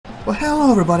Well, hello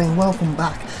everybody and welcome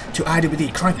back to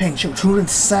IWD Kronic Show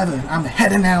 207. I'm the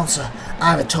head announcer,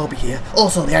 IVATOPIA here,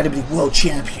 also the IWD World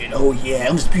Champion. Oh yeah,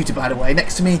 undisputed by the way.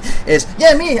 Next to me is,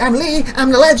 me, I'm Lee,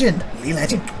 I'm the legend. Lee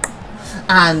Legend.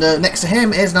 And next to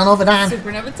him is none other than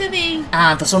SupernovaTiffy.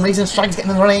 And for some reason, Striker's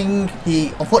getting in the ring. He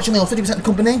unfortunately owns 50% of the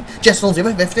company. Jess owns the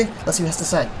other 50. Let's see what he has to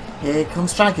say. Here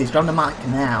comes Striker, he's grabbing the mic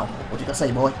now. What do you got to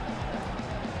say, boy?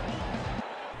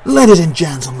 Ladies and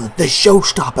gentlemen, the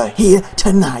showstopper here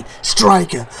tonight,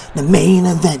 Striker, the main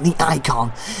event, the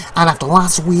icon. And after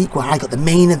last week where I got the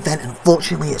main event and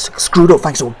unfortunately it's screwed up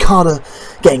thanks to Okada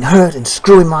getting hurt and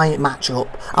screwing my match up,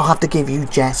 I'll have to give you,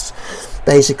 Jess,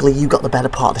 basically you got the better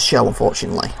part of the show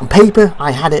unfortunately. On paper, I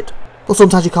had it, but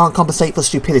sometimes you can't compensate for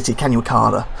stupidity, can you,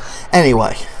 Okada?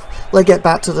 Anyway, let's get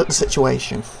back to the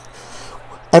situation.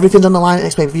 Everything's on the line at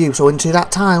next pay-per-view, so into that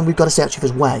time we've got to stay out each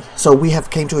other's way. So we have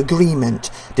came to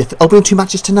agreement. The opening two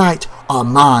matches tonight are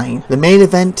mine. The main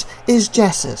event is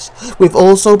Jess's. We've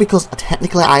also, because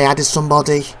technically I added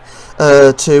somebody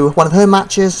to one of her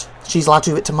matches, she's allowed to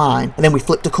do it to mine. And then we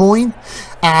flipped a coin,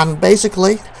 and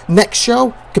basically, next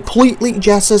show, completely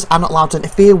Jess's. I'm not allowed to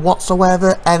interfere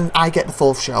whatsoever, and I get the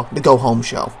fourth show, the go-home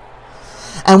show.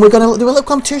 And we're going to do a little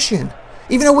competition.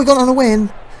 Even though we're going to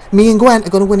win, me and Gwen are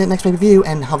going to win it next pay-per-view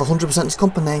and have 100% of this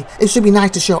company. It should be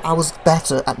nice to show I was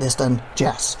better at this than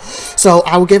Jess. So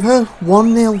I will give her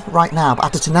 1-0 right now. But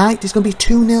after tonight, it's going to be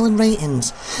 2-0 in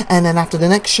ratings. And then after the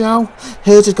next show,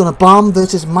 hers is going to bomb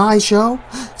versus my show.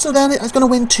 So then it's going to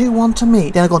win 2-1 to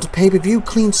me. Then I go to pay-per-view,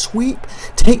 clean sweep,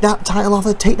 take that title off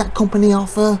her, take that company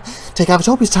off her, take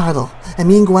IVATOPIA'S title. And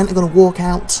me and Gwen are going to walk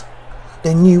out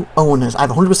the new owners. I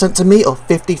have 100% to me or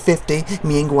 50-50,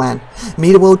 me and Gwen.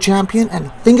 Me the world champion,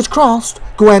 and fingers crossed,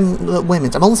 Gwen the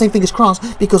women's. I'm only saying fingers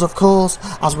crossed because, of course,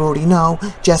 as we already know,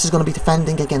 Jess is going to be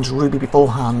defending against Ruby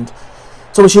beforehand.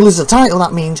 So if she loses the title,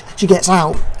 that means she gets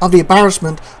out of the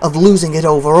embarrassment of losing it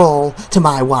overall to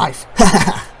my wife.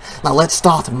 Now let's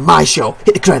start my show.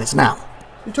 Hit the credits now.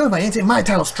 You're talking about hitting my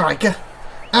title, Striker.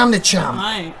 I'm the champ.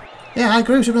 Right. Yeah, I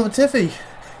agree with SupernovaTiffy.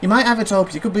 You might have it,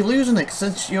 Topic. You could be losing it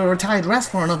since you're a retired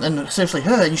wrestler and seriously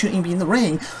hurt. You shouldn't even be in the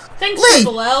ring. Thanks, Lee!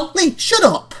 Triple L. Lee, shut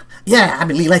up! Yeah, I'm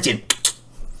Lee Legend.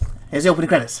 Here's the opening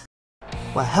credits.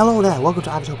 Well, hello there. Welcome to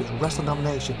IVATOPIA'S Wrestling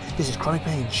Domination. This is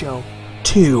Kronic Show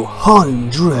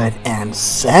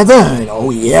 207. Oh,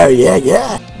 yeah.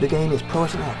 The game is Pro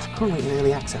Wrestling X, currently in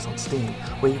early access on Steam,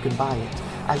 where you can buy it.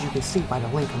 As you can see by the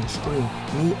link on the screen,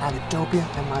 me, IVATOPIA,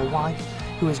 and my wife,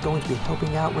 who is going to be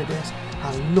helping out with this,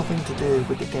 has nothing to do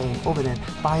with the game other than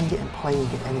buying it and playing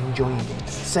it and enjoying it.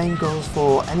 Same goes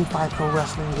for any 5 Pro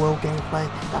Wrestling World gameplay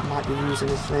that might be used in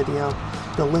this video.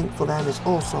 The link for them is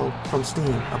also from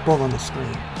Steam, above on the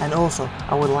screen. And also,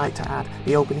 I would like to add,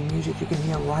 the opening music you can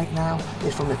hear right now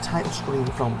is from the title screen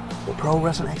from the Pro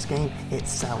Wrestling X game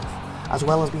itself, as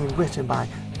well as being written by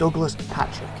Douglas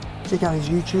Patrick. Check out his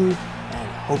YouTube, and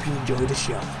hope you enjoy the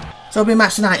show. So opening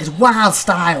match tonight is Wild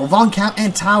Style, Von Camp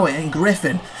and Tower and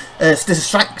Griffin. This is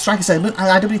Striker segment, and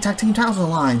IWD Tag Team titles on the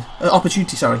line.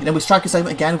 Opportunity, sorry. Then with Striker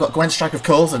segment again, we've got Gwen Striker of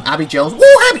course, and Abby Jones. Woo,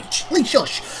 Abby! Lee,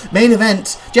 shush! Main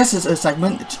event, Jess's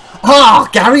segment.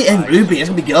 Gary and Ruby, it's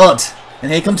gonna be good.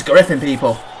 And here comes Griffin,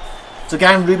 people. So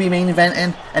Gary and Ruby main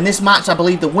eventing, and this match, I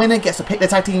believe the winner gets to pick their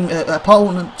tag team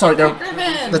opponent, sorry,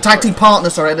 the tag team partner,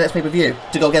 sorry, at the next pay-per-view,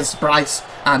 to go against Bryce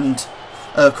and,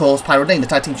 of course, Pyro Dane, the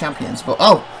tag team champions. But,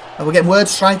 and we're getting word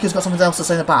Striker's got something else to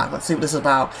say in the back. Let's see what this is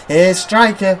about. Here's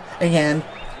Striker again.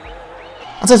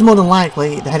 I'd say it's more than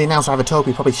likely the head announcer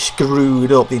IVATOPIA probably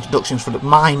screwed up the introductions for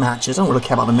my matches. I don't really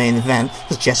care about the main event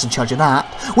because Jess is in charge of that.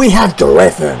 We have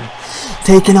Griffin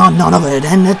taking on none other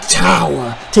than the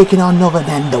Tower, taking on none other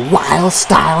than the Wild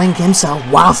Styling himself,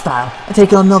 Wild Style, and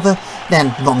taking on none other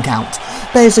than Von Count.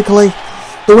 Basically,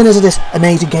 the winners of this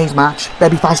amazing cage match,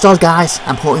 better be 5 stars, guys.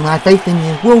 I'm putting my faith in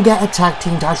you. We'll get a tag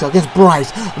team title against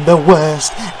Bryce, the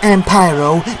Worst, and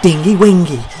Pyro, Dingy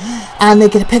Wingy. And they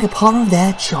get to pick a partner of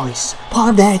their choice,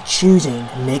 part of their choosing,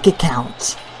 make it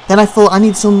count. Then I thought I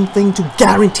need something to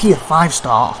guarantee a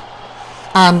 5-star.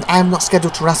 And I'm not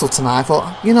scheduled to wrestle tonight. I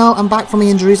thought, I'm back from my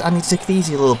injuries, I need to take it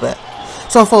easy a little bit.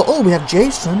 So I thought, we have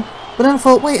Jason. But then I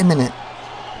thought, wait a minute.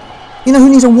 You know who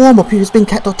needs a warm-up? Who's been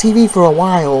kept on TV for a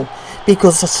while?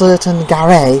 Because a certain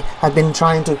Gary had been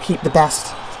trying to keep the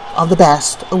best of the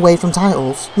best away from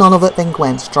titles. None of it than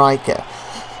Gwen Striker.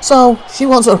 So she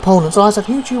wants her opponent. So I said,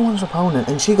 who do you want as opponent?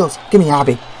 And she goes, give me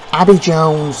Abby. Abby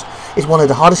Jones is one of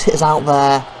the hardest hitters out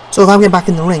there. So if I'm getting back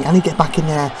in the ring, I need to get back in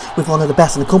there with one of the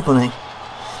best in the company.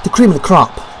 The cream of the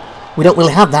crop. We don't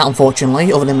really have that,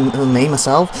 unfortunately, other than me,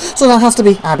 myself. So that has to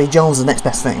be Abby Jones, the next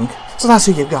best thing. So that's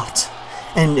who you've got.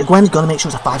 And Gwen's going to make sure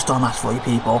it's a 5-star match for you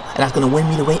people. And that's going to win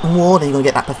me the Rating War. Then you're going to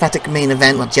get that pathetic main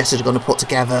event that Jess is going to put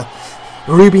together.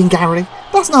 Ruby and Gary,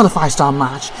 that's not a 5-star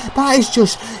match. That is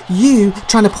just you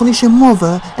trying to punish your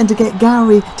mother and to get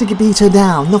Gary to beat her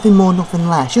down. Nothing more, nothing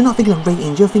less. You're not thinking of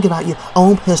ratings, you're thinking about your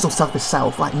own personal selfish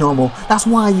self, like normal. That's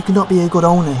why you cannot be a good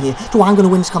owner here. So why I'm going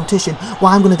to win this competition,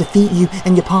 why I'm going to defeat you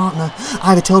and your partner,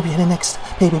 IVATOPIA, in the next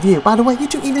pay-per-view. By the way, you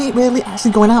two even ain't really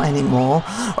actually going out anymore.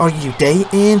 Are you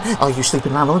dating? Are you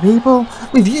sleeping around with other people?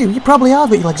 With you probably are,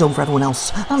 but your legs open for everyone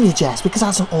else. Aren't you, Jess? Because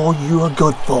that's all you are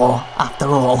good for, after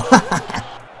all.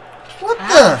 What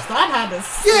the? That had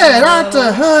to yeah, that had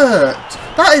to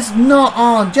hurt. That is not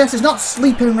on. Jess is not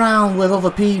sleeping around with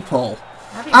other people.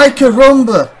 I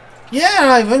caramba. Yeah,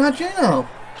 Ivan, how'd you know?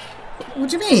 What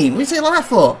do you mean? We say it like that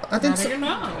for? I didn't How do you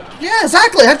know? Yeah,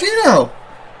 exactly. How'd you know?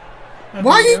 Have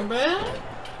Why you you? been?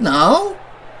 No.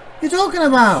 What are you talking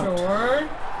about? Sure.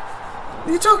 What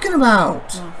are you talking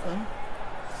about? Nothing.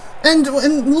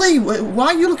 And Lee, why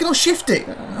are you looking all shifty?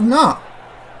 I'm not.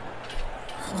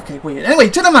 Okay, weird. Anyway,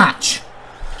 to the match.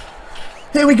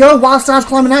 Here we go. Wildstar's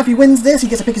climbing out. If he wins this, he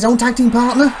gets to pick his own tag team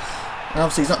partner. And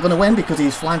obviously, he's not going to win because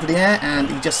he's flying through the air and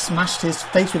he just smashed his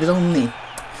face with his own knee.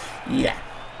 Yeah.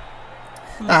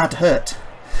 That had to hurt.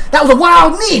 That was a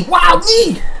wild knee! Wild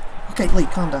knee! Okay, Lee,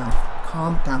 calm down.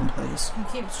 Calm down, please.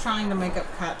 He keeps trying to make up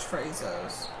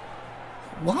catchphrases.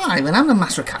 Why? When I'm the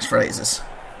master of catchphrases.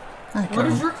 What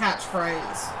is your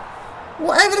catchphrase?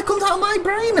 Whatever that comes out of my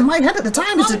brain and my head at the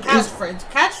time. It's not a catchphrase.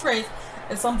 Catchphrase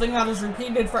is something that is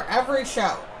repeated for every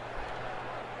show.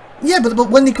 Yeah, but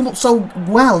when they come up so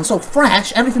well and so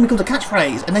fresh, everything becomes a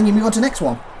catchphrase, and then you move on to the next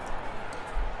one.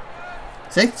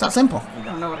 See? It's that simple. You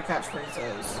don't know what a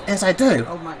catchphrase is. Yes, I do.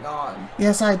 Oh my god.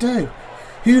 Yes, I do.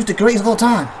 Who's the greatest of all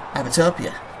time?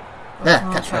 IVATOPIA. There,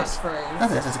 catchphrase.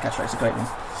 That's a catchphrase. It's a great one.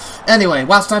 Anyway,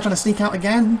 Wildstar trying to sneak out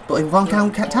again, but if Von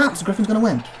Count taps, Griffin's going to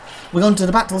win. We're going to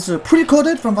the battles that are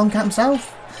pre-recorded from Von Count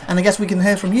himself, and I guess we can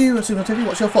hear from you at SupernovaTiffy.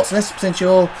 What's your thoughts on this, since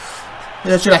you're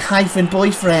your hyphen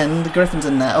boyfriend, Griffin's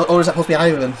in there, or is that supposed to be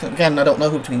Ivan? Again, I don't know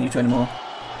who between you two anymore.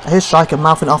 Here's Striker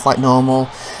mouthing off like normal,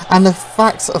 and the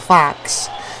facts are facts.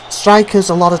 Striker's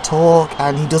a lot of talk,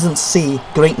 and he doesn't see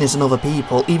greatness in other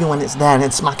people, even when it's there and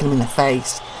it's smacking him in the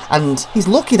face. And he's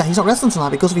lucky that he's not wrestling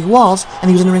tonight, because if he was, and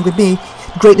he was in the ring with me,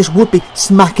 greatness would be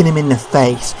smacking him in the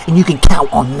face, and you can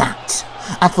count on that.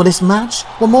 And for this match,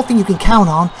 one more thing you can count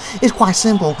on is quite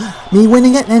simple. Me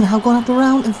winning it, then I'll go after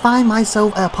round and find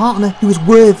myself a partner who is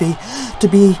worthy to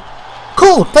be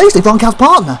called, basically, Von Count's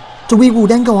partner. So we will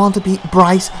then go on to beat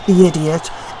Bryce the Idiot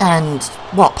and,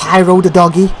 what, Pyro the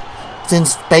Doggy,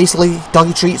 since basically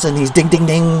Doggy treats and he's ding ding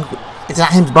ding. Is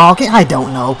that him barking? I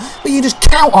don't know. But you just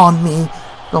count on me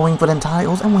going for them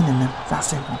titles and winning them. That's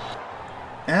simple.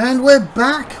 And we're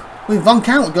back with Von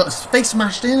Count. Got his face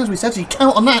smashed in, as we said, so you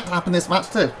count on that to happen this match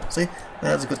too. See?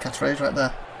 There's a good catchphrase right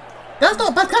there. That's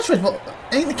not a bad catchphrase, but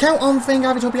ain't the count on thing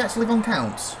IVATOPIA actually Von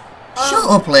Counts? Shut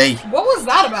up, Lee. What was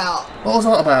that about? What was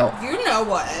that about? You know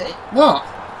what? What?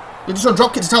 You just saw a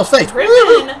drop kick to Tal's face.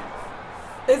 Griffin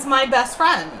is my best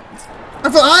friend. I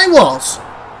thought I was.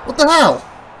 What the hell?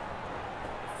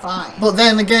 Fine. But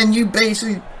then again, you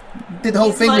basically did the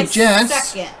whole thing with Jess. My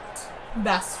second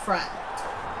best friend.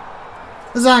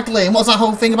 Exactly. And what's that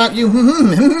whole thing about you?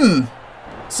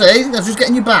 See? That's just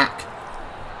getting you back.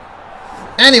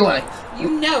 Anyway.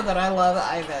 You know that I love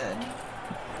Ivan.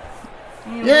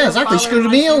 Yeah, exactly. You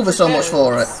screwed me over so much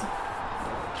for it.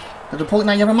 To the point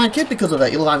now you're my kid because of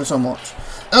it. You love Ivan so much.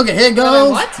 Okay, here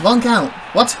goes. What? Von Count.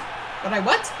 What? But I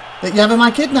what? That you're having my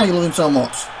kid now. You love him so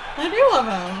much. I do love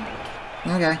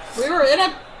him. Okay.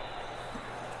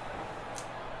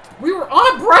 We were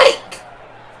on a break.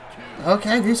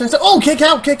 Okay, if you say so. Oh, kick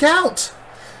out, kick out.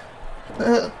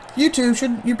 You two,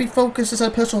 shouldn't you be focused as their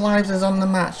personal lives as on the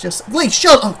match? Just Lee,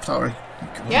 shut up. Sorry.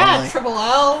 Yeah, Triple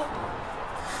L.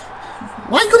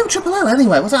 Why are you calling him Triple L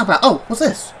anyway? What's that about? Oh, what's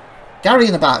this? Gary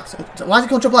in the back. Why is he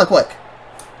called Triple L quick?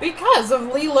 Because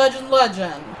of Lee Legend.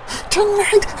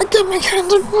 Tonight, I get my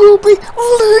hands on Ruby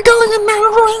legally in my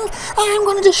ring. I'm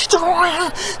gonna destroy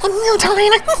her and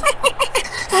mutilate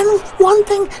her. And one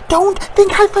thing, don't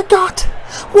think I forgot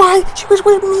why she was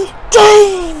with me.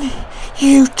 Jane,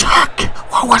 you took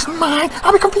what wasn't mine.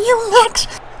 I'll become for you next.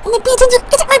 And the beat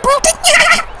is my protein.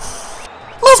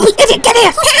 Leslie, idiot, get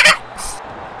here.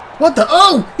 What the?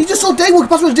 Oh, he just saw Dane walk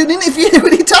past was doing an interview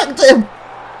and he attacked him.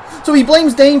 So he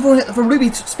blames Dane for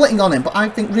Ruby splitting on him, but I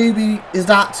think Ruby is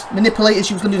that manipulated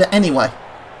she was going to do that anyway.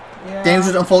 Yeah. Dane was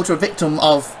just unfortunate victim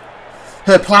of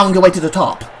her ploughing her way to the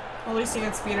top. At least he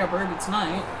got speed up Ruby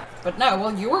tonight. But no,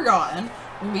 while you were gone,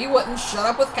 Lee wouldn't shut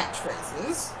up with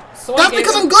catchphrases. So That's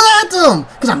because I'm good at them!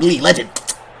 Because I'm Lee Legend.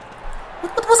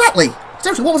 What was that, Lee?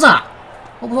 Seriously, what was that?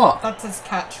 What was what? That's his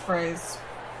catchphrase.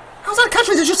 How's that a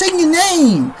catchphrase? It's just saying your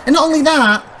name. And not only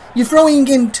that, you're throwing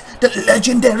in the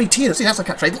legendary Theodore. See, that's a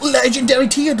catchphrase. Legendary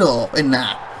Theodore in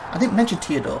that. I didn't mention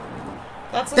Theodore.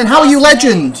 That's Then how are you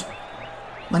legend?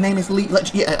 My name is Lee.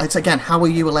 Yeah, it's again, how are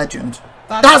you a legend?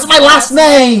 That's my last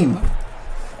name!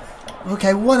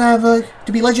 Okay, whatever.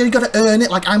 To be legendary, you gotta earn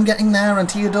it like I'm getting there,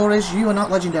 and Theodore is. You are not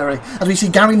legendary. As we see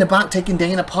Gary in the back taking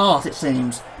Dane apart, it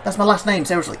seems. That's my last name,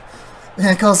 seriously.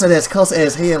 Yeah, of course it is, of course it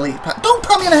is. Here, Lee. Don't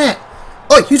put me in a hit!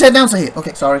 Oi, who's head down to here?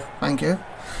 Okay, sorry. Thank you.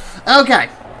 Okay.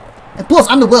 And plus,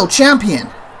 I'm the world champion.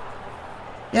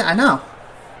 Yeah, I know.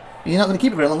 You're not gonna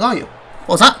keep it very long, are you?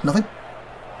 What was that? Nothing.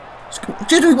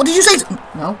 What did you say?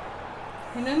 No.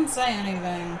 He didn't say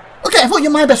anything. Okay, I thought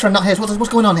you're my best friend, not his. What's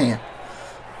going on here?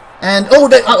 And,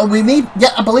 we need... Yeah,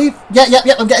 I believe... Yeah,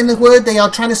 I'm getting the word. They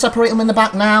are trying to separate them in the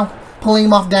back now. Pulling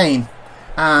him off Dane.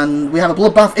 And we have a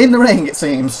bloodbath in the ring, it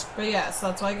seems. But yes,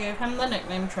 that's why I gave him the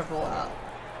nickname Triple L.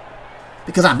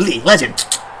 Because I'm Lee, legend.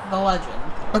 The legend.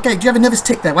 Okay, do you have a nervous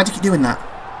tick there? Why do you keep doing that?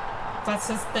 That's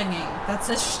his thingy. That's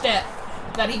his shtick.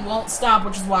 That he won't stop,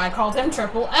 which is why I called him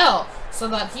Triple L. So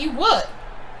that he would.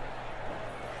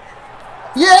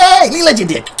 Yay! Lee legend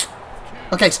did.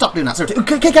 Okay, stop doing that. Seriously.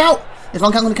 Okay, kick out. Is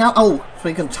one count going to count? Oh, so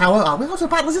we can tower. Oh, where's the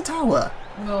back? There's a tower.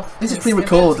 Ugh, This is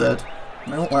pre-recorded.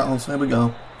 No, well, there we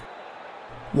go.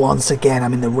 Once again,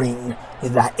 I'm in the ring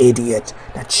with that idiot,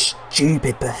 that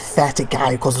stupid, pathetic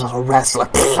guy who calls himself a wrestler.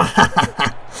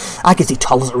 I guess he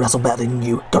told us to wrestle better than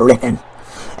you, Griffin.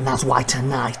 And that's why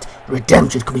tonight,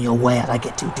 redemption's coming your way, and I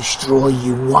get to destroy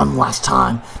you one last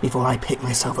time before I pick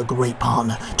myself a great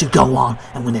partner to go on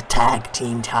and win the tag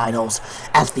team titles.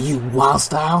 As for you,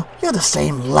 Wildstyle, you're the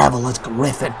same level as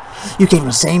Griffin. You came from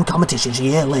the same competitions a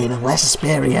year later, less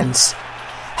experience.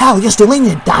 Hell, you're still in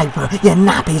your diaper, your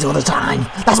nappies all the time.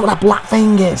 That's what that black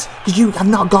thing is, because you have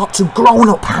not got to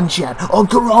grown-up pants yet, or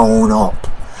grown-up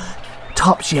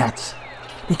tops yet,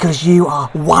 because you are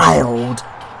wild.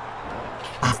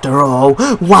 After all,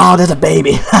 wild as a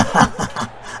baby.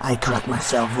 I cracked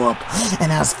myself up.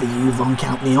 And as for you, Von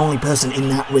Count, the only person in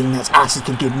that ring that's actually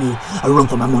can give me a run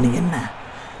for my money in there.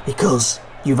 Because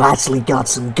you've actually got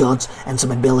some guts and some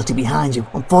ability behind you.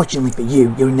 Unfortunately for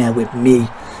you, you're in there with me.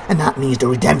 And that means the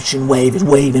redemption wave is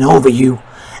waving over you.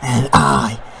 And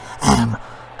I am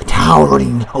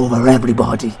towering over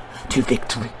everybody to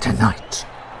victory tonight.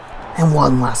 And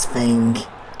one last thing.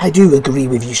 I do agree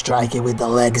with you, Striker, with the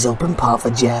legs open part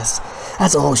for Jess.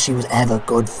 That's all she was ever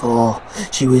good for.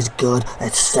 She was good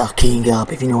at sucking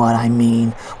up, if you know what I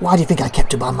mean. Why do you think I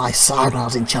kept her by my side when I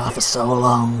was in charge for so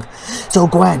long? So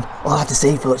Gwen, all I have to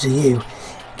say for it to you,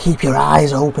 keep your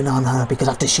eyes open on her, because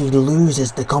after she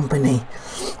loses the company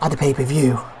at the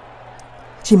pay-per-view,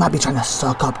 she might be trying to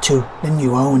suck up to the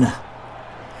new owner.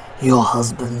 Your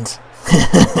husband.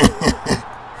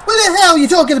 What the hell are you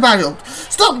talking about?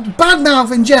 Stop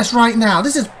bad-mouthing Jess right now.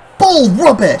 This is bull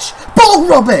rubbish. Bull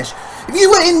rubbish. If you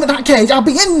were in that cage, I'll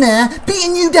be in there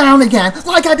beating you down again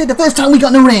like I did the first time we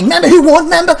got in the ring. Remember who won?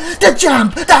 Remember? The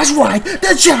champ. That's right.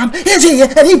 The champ is here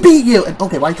and he beat you. And,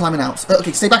 okay, why are you climbing out?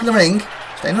 Okay, stay back in the ring.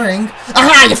 Stay in the ring.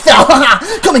 Aha, you fell.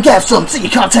 Come and get some. See, you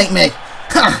can't take me.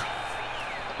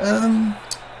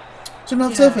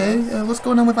 SupernovaTiffy, what's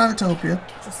going on with IVATOPIA?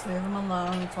 Just leave him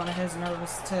alone. It's one of his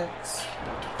nervous ticks.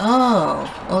 Oh,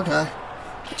 okay.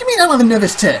 What do you mean I don't have a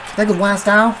nervous tick? They go wild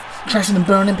style? Crashing and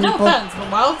burning people? No offense, but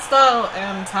Wildstyle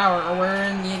and Tower are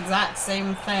wearing the exact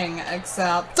same thing,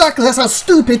 except... Exactly, that's how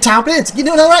stupid Tower is. You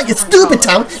know what I like? You're stupid,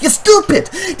 Tower. You're stupid.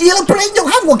 The yellow brain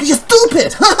don't have one because you're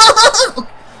stupid.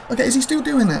 Okay, is he still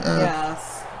doing it?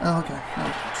 Yes. Oh, okay.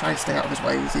 I'll try to stay out of his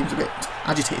way. He seems a bit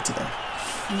agitated today.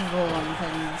 He's all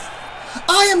unhinged.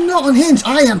 I am not unhinged.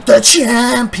 I am the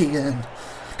champion.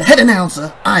 The head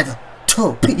announcer,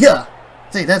 IVATOPIA.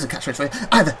 See, there's a catchphrase for you.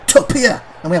 IVATOPIA.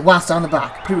 And we have Wildstyle on the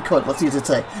back. Pre-recorded. Let's see what it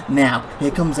say. Now,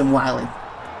 here comes him wilding.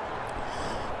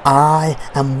 I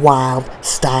am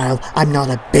Wildstyle. I'm not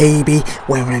a baby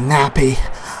wearing a nappy.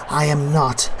 I am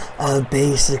not a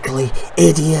basically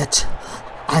idiot.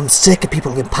 I'm sick of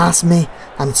people getting past me.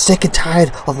 I'm sick and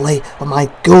tired of my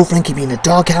girlfriend keeping me in the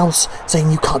doghouse, saying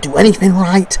you can't do anything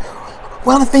right.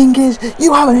 Well, the thing is,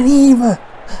 you haven't either.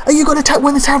 Are you going to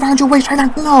win the title around your waist right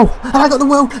now? No. Have I got the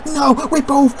world? No. We're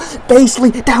both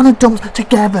basically down the dumps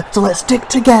together. So let's stick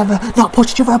together, not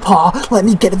push each other apart. Let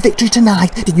me get a victory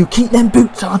tonight. Then you keep them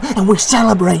boots on and we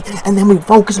celebrate. And then we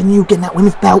focus on you getting that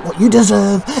women's belt, what you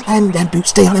deserve. And then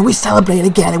boots stay on and we celebrate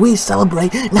again. And we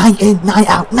celebrate night in, night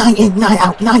out, night in, night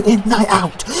out, night in, night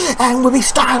out. and we'll be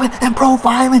styling and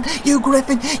profiling. You,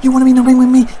 Griffin, you want to be in the ring with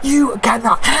me? You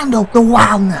cannot handle the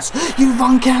wildness. You,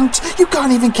 Von Count, you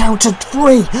can't even count to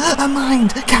 3. A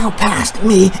mind count past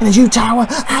me, and as you tower,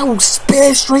 I will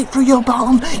spear straight through your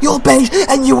bottom, your base,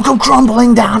 and you will come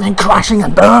crumbling down and crashing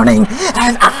and burning,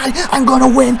 and I am going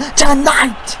to win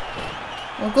tonight.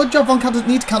 Well, good job, Von Count doesn't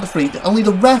need to count to 3. Only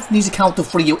the ref needs to count to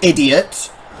 3, you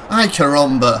idiot. Ay,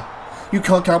 caramba. You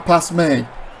can't count past me.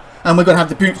 And we're going to have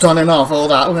the boots on and off, all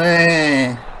that.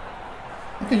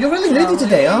 Okay, you're really moody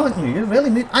today, aren't you? You're really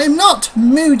moody. I am not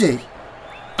moody.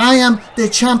 I am the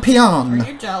champion.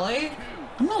 Are you jelly?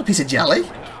 I'm not a piece of jelly.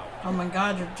 Oh my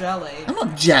god, you're jelly. I'm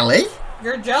not jelly.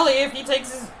 You're jelly if he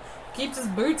keeps his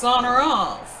boots on or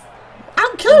off. I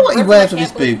don't care what he wears with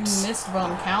his boots. You missed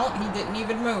Von Count. He didn't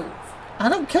even move. I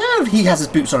don't care if he has his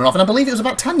boots on or off, and I believe it was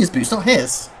about Tanya's boots, not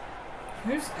his.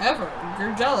 Who's ever?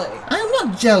 You're jelly. I am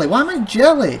not jelly. Why am I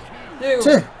jelly? Dude.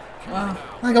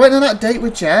 Like, I went on that date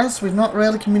with Jess. We've not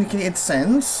really communicated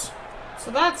since.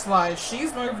 So that's why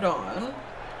she's moved on. What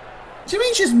do you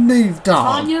mean she's moved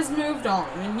on? Tanya's moved on,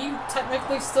 and you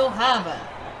technically still haven't.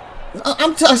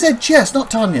 I said Jess, not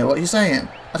Tanya. What are you saying?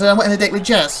 I said I went on a date with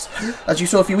Jess. As you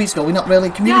saw a few weeks ago, we not really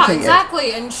communicated. Yeah,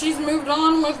 exactly, and she's moved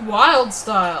on with Wild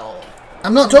Style.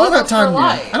 I'm not talking about Tanya.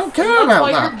 I don't care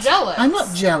about that. You're jealous. I'm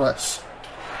not jealous.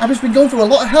 I've just been going through a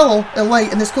lot of hell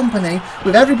late in this company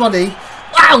with everybody.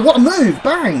 Wow, what a move!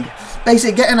 Bang!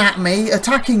 Basically getting at me,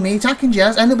 attacking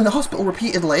Jess, ended up in the hospital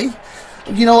repeatedly.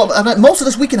 You know, most of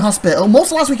this week in hospital,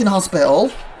 most of last week in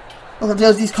hospital.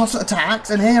 There's these constant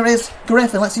attacks, and here is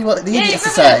Griffin. Let's see what the idiot has to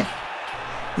say.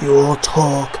 Your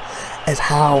talk is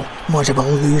how much of a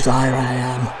loser I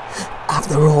am.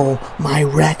 After all, my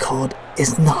record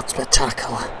is not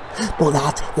spectacular, but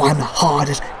that's why I'm the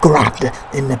hardest grafter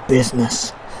in the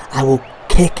business. I will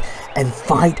kick and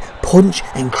fight, punch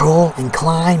and crawl and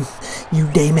climb. You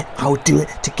name it, I'll do it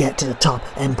to get to the top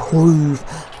and prove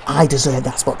I deserve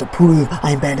that spot, to prove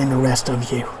I'm better than the rest of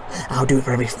you. I'll do it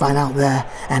for every fan out there,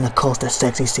 and of course the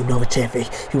sexy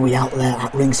SupernovaTiffy, who will be out there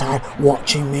at ringside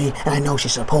watching me, and I know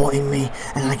she's supporting me,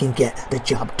 and I can get the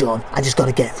job done. I just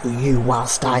gotta get through you, Wild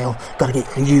Style, gotta get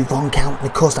through you, Von Count, and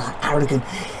of course that arrogant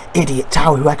idiot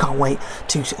Tower, who I can't wait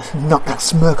to knock that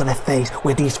smirk on her face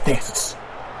with these fists.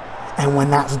 And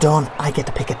when that's done, I get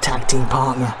to pick a tag team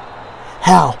partner.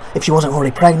 Hell, if she wasn't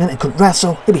already pregnant and could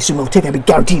wrestle, it'd be SupernovaTiffy, I'd be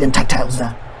guaranteed them tag titles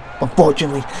then.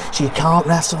 Unfortunately, she can't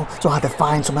wrestle, so I have to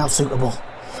find someone else suitable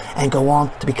and go on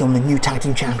to become the new tag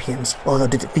team champions. Although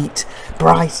to defeat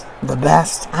Bryce, the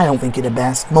best, I don't think you're the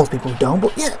best. Most people don't,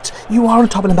 but yet, you are on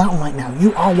top of the mountain right now.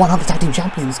 You are one of the tag team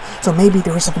champions, so maybe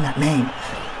there is something in that name.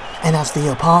 And as for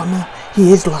your partner,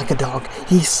 he is like a dog.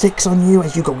 He sicks on you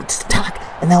as you go to attack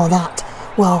and all that.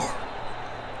 Well,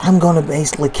 I'm going to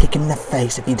basically kick him in the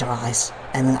face if he tries.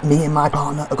 And then me and my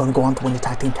partner are going to go on to win the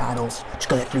tag team titles. Just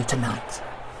got to get through tonight.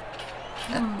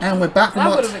 And we're back from I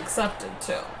what? would have accepted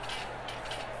too.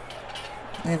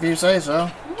 If you say so.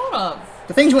 Would have.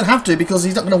 The thing you wouldn't have to because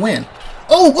he's not going to win.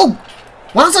 Oh!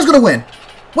 Wildstyle's going to win.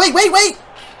 Wait!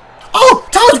 Oh!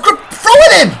 Tyler's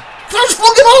throwing him! Tyler just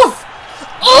flung him off!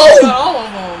 Oh! Got all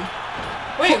of them.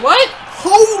 Wait, what?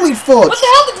 Holy fudge! What the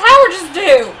hell did Tower just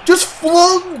do? Just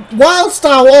flung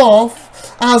Wildstyle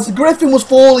off as Griffin was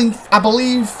falling, I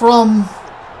believe, from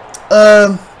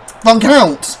Von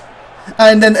Count.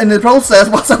 And then in the process,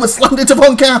 Wildstyle was slammed into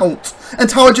Von Count. And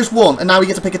Tower just won, and now we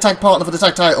get to pick a tag partner for the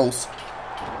tag titles.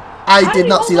 I did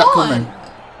not see that coming.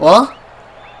 What?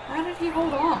 How did he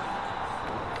hold on?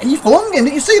 He flung him.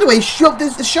 Didn't you see the way he shoved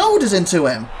his shoulders into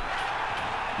him?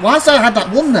 Wildstyle had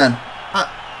that one then.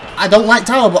 I don't like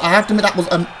Tower, but I have to admit that was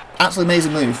an absolutely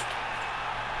amazing move.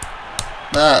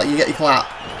 There, you get your clap.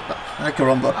 I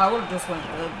caramba. I would have just went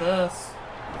with this.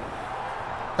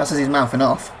 That says he's mouthing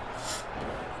off.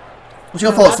 What's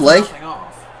your thoughts, Lee?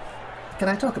 Can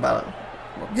I talk about it?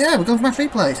 Yeah, we're going for my free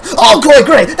plays. Oh,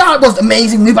 great! That was an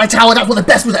amazing move by Tower. That's one of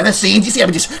the best we've ever seen. Do you see how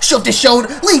he just shoved his shoulder?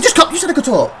 Lee, just come. You said I could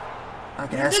talk. I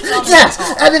guess. Yes!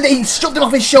 And then he shoved him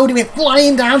off his shoulder, he went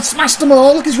flying down, smashed them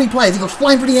all. Look at his replays. He goes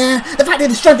flying through the air. The fact that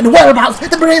the strength and the whereabouts,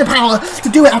 the brain power to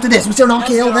do it after this. We see an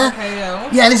RKO there.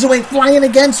 Yeah, this is went flying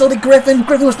again. So did Griffin.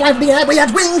 Griffin was flying through the air, but he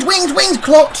had wings,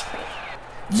 clutch.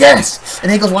 Yes!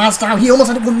 And here goes Wildstyle. He almost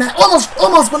had it one there. Almost,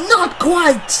 but not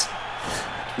quite.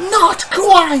 Not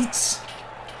quite.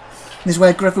 This is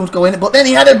where Griffin was going, but then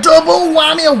he had a double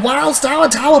whammy of Wildstyle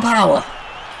and Tower Power.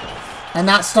 And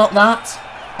that stopped that.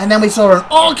 And then we saw an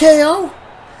RKO.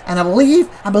 And I believe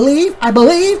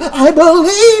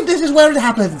this is where it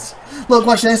happens. Look,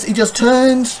 watch this. He just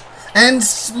turns and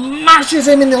smashes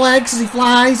him in the legs as he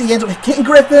flies. He ends up hitting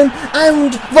Griffin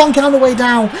and Von Count on the way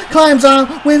down. Climbs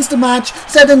out, wins the match.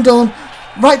 Said and done.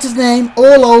 Write his name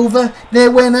all over.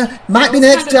 Their winner might be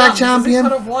next tag champion. He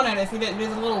could have won it if he didn't do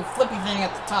the little flippy thing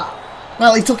at the top.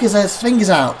 Well, he took his fingers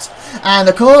out. And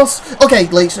of course, okay,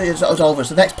 it's over.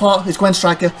 So the next part is Gwen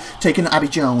Striker taking Abby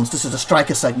Jones. This is a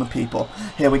Striker segment, people.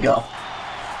 Here we go.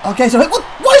 Okay, so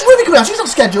why is Ruby coming out? She's not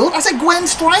scheduled. I said Gwen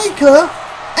Striker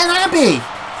and Abby.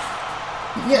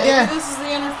 Yeah. Maybe this is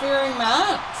the interfering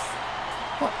match.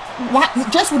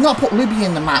 What? Jess would not put Ruby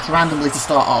in the match randomly to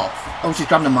start off. Oh, she's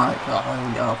grabbing the mic. Oh, there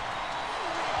we go.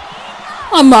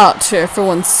 I'm out here for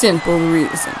one simple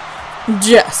reason.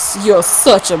 Jess, you're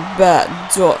such a bad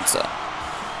daughter.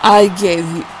 I gave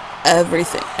you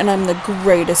everything, and I'm the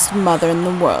greatest mother in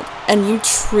the world, and you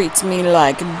treat me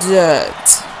like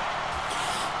dirt.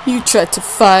 You tried to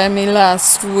fire me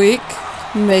last week,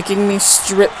 making me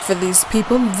strip for these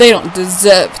people. They don't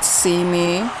deserve to see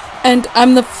me. And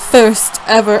I'm the first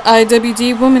ever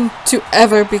IWD woman to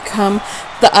ever become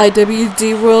the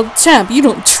IWD World Champ. You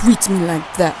don't treat me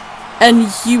like that. And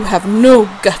you have no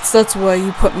guts. That's why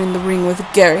you put me in the ring with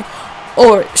Gary.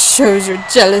 Or it shows your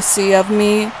jealousy of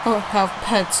me, or how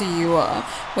petty you are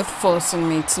with forcing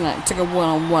me tonight to go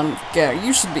one-on-one with Gary.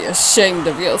 You should be ashamed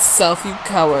of yourself, you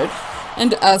coward.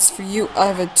 And as for you,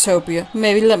 IVATOPIA,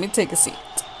 maybe let me take a seat.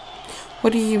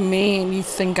 What do you mean you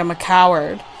think I'm a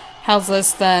coward? How's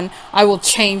this then? I will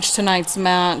change tonight's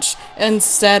match.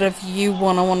 Instead of you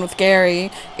one-on-one with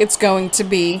Gary, it's going to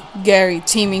be Gary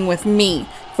teaming with me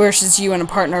versus you and a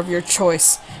partner of your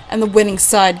choice. And the winning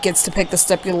side gets to pick the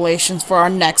stipulations for our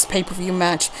next pay-per-view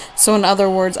match. So in other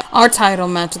words, our title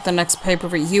match at the next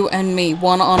pay-per-view, you and me,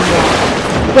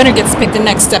 one-on-one. Winner gets to pick the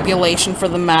next stipulation for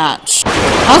the match.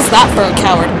 How's that for a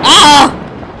coward? Ah!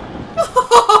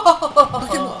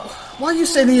 Why are you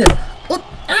sitting here? What?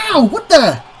 Ow! What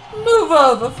the? Move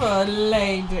over for a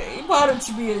lady. Why don't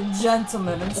you be a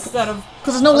gentleman instead of...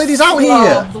 Because there's no ladies out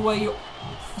here. The way you...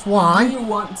 Why? Do you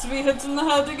want to be hit in the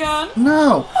head again?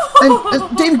 No.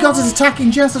 And David Gods is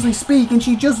attacking Jess as we speak, and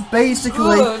she just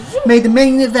basically made the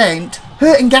main event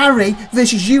hurting Gary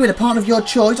versus you in a partner of your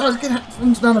choice. I was getting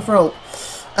down the throat.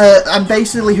 And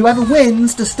basically, whoever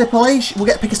wins the stipulation will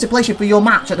get to pick a stipulation for your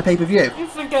match at the pay-per-view. You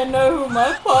think I know who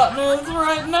my partner is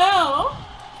right now?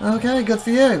 Okay, good for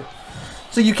you.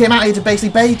 So you came out here to basically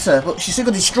bait her, but she's still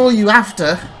going to destroy you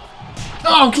after.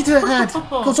 Oh, get to her head! Come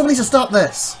on, somebody needs to stop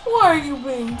this. Why are you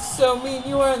being so mean?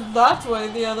 You weren't that way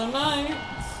the other night.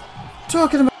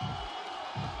 Talking about...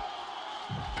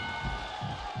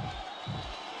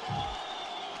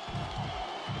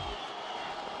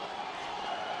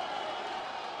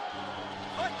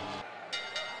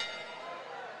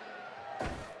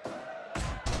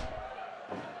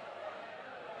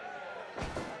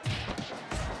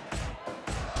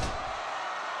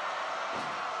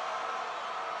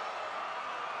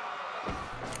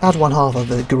 As one half of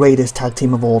the greatest tag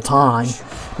team of all time,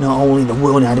 not only in the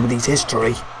world and IWD's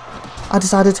history, I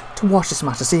decided to watch this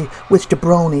match to see which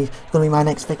jabroni is going to be my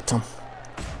next victim.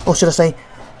 Or should I say,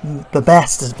 the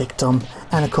best as victim,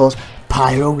 and of course,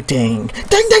 Pyro Ding.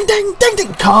 Ding, ding, ding, ding,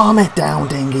 ding! Calm it down,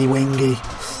 Dingy Wingy.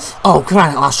 Oh,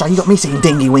 crying out loud, you got me saying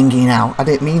Dingy Wingy now. I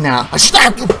didn't mean that. I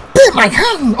stabbed you, bit my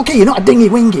hand! Okay, you're not a Dingy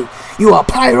Wingy. You are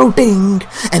Pyro Ding!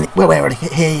 And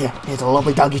here's a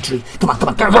lovely doggy tree. Come on,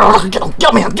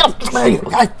 get me, get me,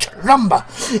 caramba!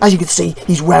 As you can see,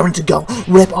 he's raring to go.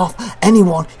 Rip off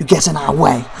anyone who gets in our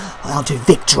way. I'll do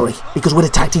victory, because we're the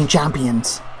tag team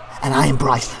champions. And I am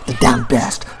Bryce, the damn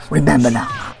best. Remember now.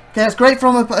 Okay, that's great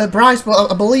from Bryce,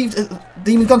 but I believe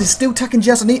Demon God is still attacking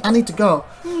Jess. I need to go.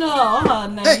 No,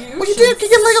 honey, hey, what are you doing?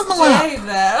 Get your leg off my lap!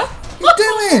 There. What are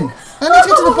you doing? I need to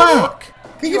go to the back.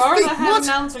 You are the head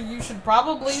announcer, you should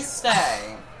probably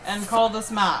stay and call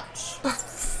this match.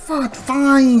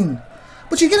 Fine.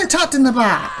 But you're getting attacked in the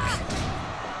back.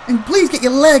 And please get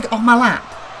your leg off my lap.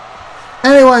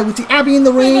 Anyway, with the Abby in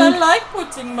the ring... I like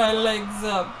putting my legs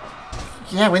up.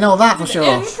 Yeah, we know that for sure.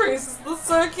 It increases the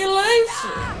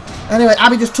circulation. Anyway,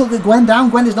 Abby just took Gwen down.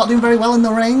 Gwen is not doing very well in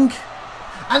the ring.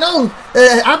 I know.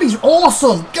 Abby's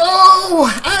awesome.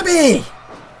 Go, Abby.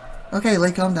 Okay,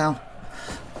 Lee, calm down.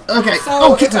 Okay.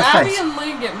 So kick if to the Abby face. and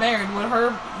Lee get married, would her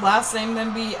last name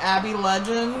then be Abby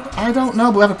Legend? I don't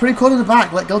know, but we have a pretty code in the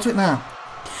back. Let's go to it now.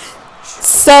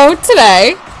 So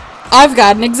today, I've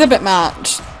got an exhibit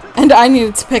match, and I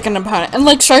needed to pick an opponent. And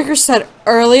like Striker said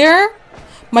earlier,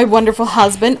 my wonderful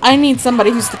husband, I need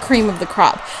somebody who's the cream of the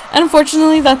crop. And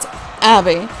unfortunately, that's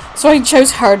Abby. So I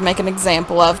chose her to make an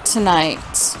example of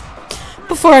tonight.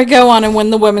 Before I go on and win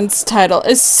the women's title,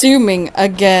 assuming,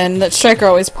 again, that Striker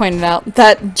always pointed out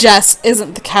that Jess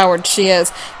isn't the coward she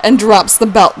is, and drops the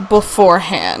belt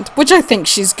beforehand, which I think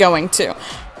she's going to.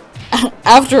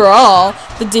 After all,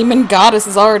 the demon goddess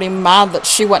is already mad that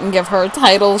she wouldn't give her a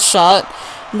title shot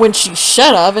when she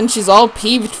should have, and she's all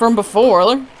peeved from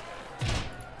before.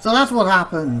 So that's what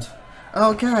happened.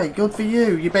 Okay, good for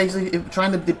you. You're basically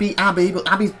trying to beat Abby, but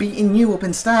Abby's beating you up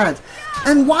instead.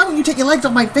 And why don't you take your legs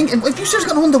off my finger? If you just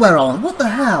got underwear on, what the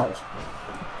hell?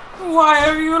 Why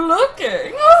are you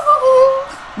looking?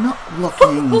 Not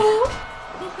looking.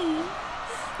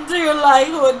 Do you like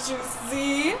what you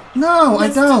see? No, I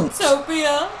don't.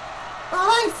 Utopia? Oh,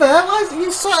 that ain't fair. Why is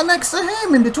you sat next to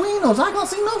him in between us? I can't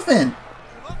see nothing.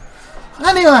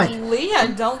 Anyway. Lee, I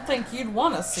don't think you'd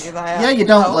want to see that. Yeah, you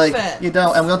don't, Lee. Offense. You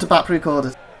don't. And we're on to back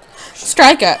pre-recorders.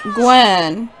 Striker,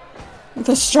 Gwen.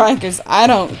 The strikers, I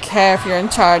don't care if you're in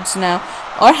charge now,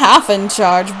 or half in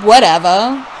charge,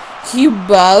 whatever. You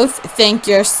both think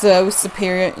you're so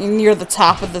superior, and you're the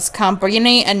top of this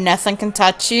company, and nothing can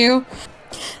touch you.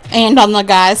 And on the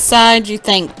guy's side, you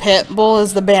think Pitbull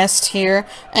is the best here,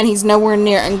 and he's nowhere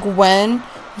near, and Gwen,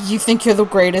 you think you're the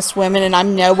greatest woman, and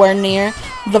I'm nowhere near.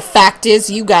 The fact is,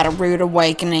 you got a rude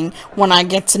awakening when I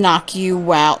get to knock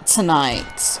you out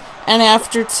tonight. And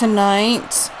after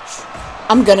tonight,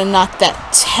 I'm gonna knock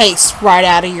that taste right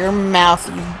out of your mouth,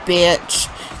 you bitch.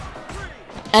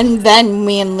 And then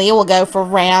me and Lee will go for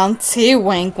round 2,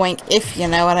 wink wink, if you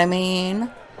know what I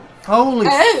mean. Holy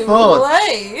Hey, fuck.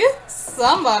 Lee.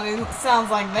 Somebody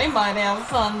sounds like they might have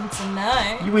fun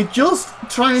tonight. You were just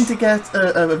trying to get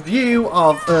a view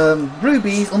of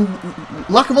Ruby's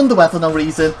lack of underwear for no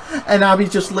reason, and Abby's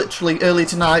just literally earlier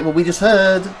tonight, well, we just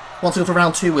heard, wants to go for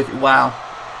round 2 with you. Wow.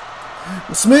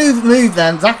 Smooth move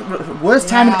then. Zach, worst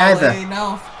timing ever. Lee,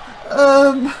 no.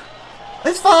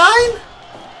 It's fine.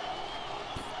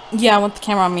 Yeah, I want the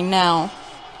camera on me now.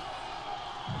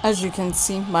 As you can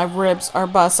see, my ribs are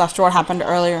bust after what happened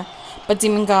earlier. But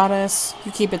Demon Goddess,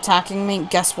 you keep attacking me,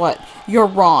 guess what? You're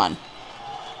wrong.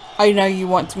 I know you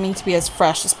want me to be as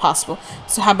fresh as possible.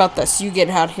 So how about this? You get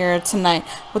out here tonight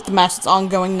with the match that's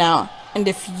ongoing now. And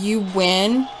if you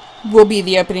win, will be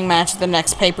the opening match of the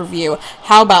next pay-per-view.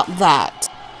 How about that?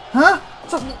 Huh?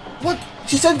 So, what?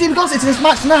 She said Demon Goddess into this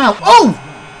match now. Oh!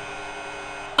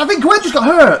 I think Gwen just got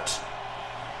hurt.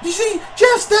 You see,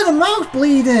 Jeff's dead and mouth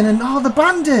bleeding and the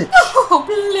bandage. Oh,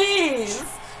 please.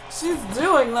 She's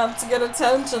doing that to get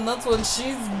attention. That's what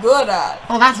she's good at.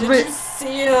 Oh, that's Did rich. you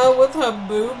see her with her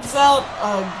boobs out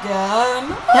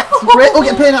again? That's rich. Oh,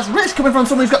 getting paid. That's rich coming from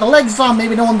someone who's got the legs on,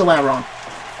 maybe no underwear on.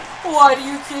 Why do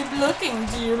you keep looking?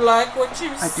 Do you like what you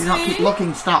see? I do not keep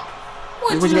looking. Stop.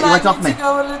 Would Would you you get your like legs off me me? to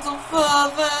go a little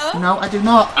further? No, I do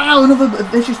not. Ow, another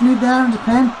vicious move there into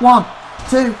pin. 1,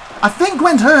 2. I think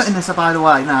Gwen's hurting this, by the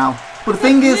way, now. But the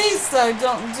thing is, At least I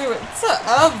don't do it to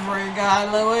every guy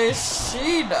the way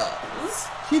she does.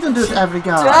 she doesn't do it to every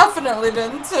guy. Definitely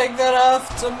didn't take that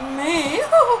after me.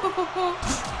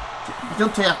 She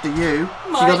don't take after you.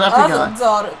 She My goes after every other guy.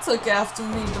 daughter took after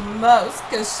me the most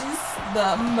because she's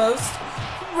the most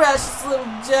precious little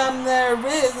gem there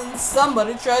is, and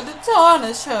somebody tried to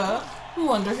tarnish her.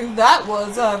 Wonder who that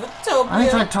was, IVATOPIA. I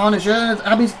ain't trying to tarnish her.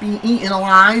 Abby's been eaten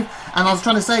alive, and I was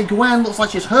trying to say Gwen looks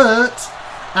like she's hurt,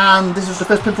 and this is the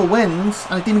first pinfall wins,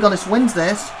 and if Demon Goddess wins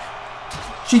this,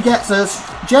 she gets us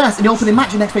Jess in the opening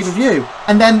match in next pay-per-view,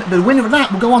 and then the winner of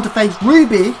that will go on to face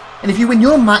Ruby, and if you win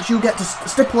your match, you'll get to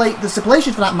stipulate the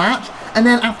stipulation for that match, and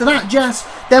then after that, Jess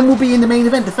then will be in the main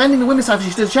event, defending the women's title.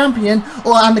 She's still champion,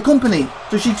 and the company,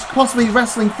 so she's possibly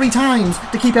wrestling 3 times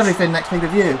to keep everything next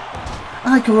pay-per-view.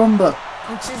 Ay, caramba.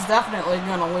 And she's definitely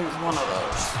gonna lose one of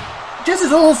those. Jess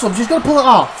is awesome, she's gonna pull it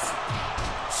off.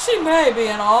 She may be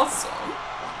an awesome,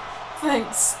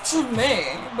 thanks to me,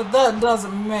 but that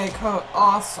doesn't make her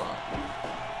awesome.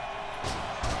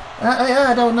 Yeah,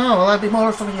 I don't know. I'd be more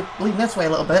of something bleeding this way a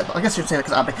little bit, but I guess you'd say that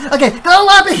because Abby. Okay, go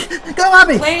Abby! Go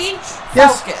Abby! Lady,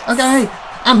 Yes, focus. okay.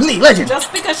 I'm Lee Legend.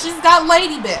 Just because she's got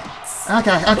lady bits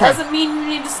Okay. doesn't mean you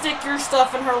need to stick your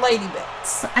stuff in her lady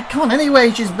bits. I can't anyway,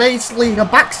 she's basically her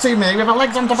back's to me with her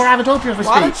legs on top of IVATOPIA as we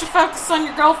Why don't speak. you focus on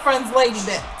your girlfriend's lady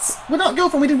bits? We're not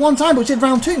girlfriend, we did one time, but we did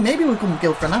round 2. Maybe we'll become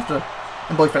girlfriend after.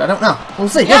 And boyfriend, I don't know. We'll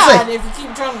see, Yeah, let's and see. if you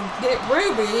keep trying to get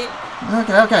Ruby,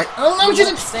 Okay. Oh no, you she's...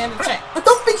 won't stand a chance. I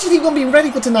don't think she's even going to be ready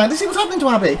for tonight. Let's see what's happening to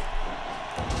Abby.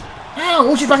 Ow,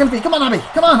 oh, she's back on her feet. Come on, Abby.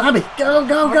 Come on, Abby. Go.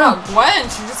 What about Gwen?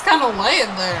 She just kind of laying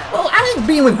there. Well, I ain't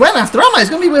being with Gwen after, am I?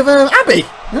 It's going to be with Abby.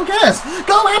 Who cares?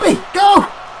 Go, Abby. Go.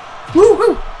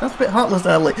 Woo. That's a bit heartless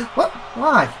there, Lee. What?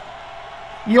 Why?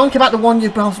 You only came back the one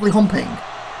you're possibly humping.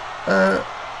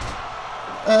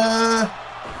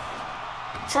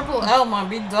 Triple L might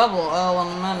be double L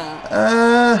in a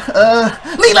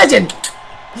minute. Lee Legend!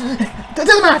 To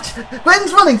the match!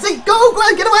 Gwen's running! See, go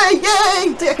Gwen, get away!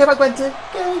 Yay! Take care back, Gwen. Go,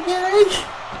 yay!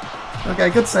 Okay,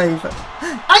 good save.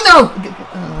 I know!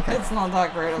 Oh, okay. It's not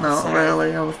that great of a No, save.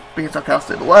 really, I was being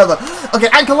sarcastic, but whatever. Okay,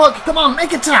 ankle lock, come on,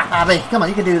 make a tap, Abby. Come on,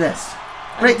 you can do this.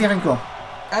 Break the ankle.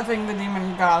 I think the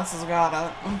demon goddess has got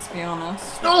it, let's be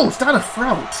honest. Oh, start a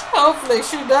throat. Hopefully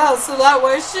she does, so that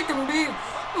way she can beat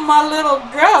my little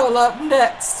girl up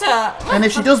next time. And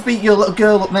if she does beat your little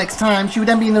girl up next time, she would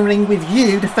then be in the ring with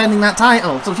you defending that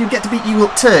title. So she would get to beat you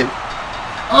up too.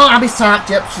 Oh, Abby's tapped.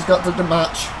 Yep, she's got the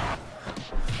match.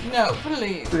 No,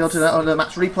 please. We go to that other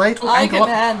match replay. Oh, I ankle can lock.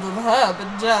 handle her,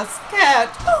 but just can't.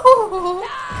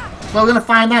 Well, we're going to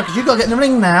find out because you've got to get in the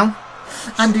ring now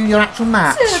and do your actual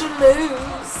match.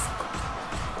 Toodaloos.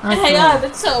 Hey,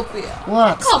 IVATOPIA.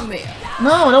 What? Come here.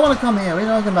 No, I don't want to come here. What are you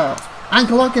talking about?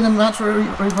 Ankle lock in the match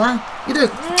replay? You do.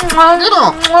 Get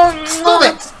off. Stop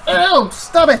it. Oh,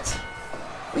 stop it.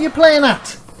 What are you playing at?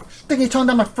 Sticking your tongue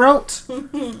down my throat?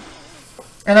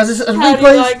 And as How do you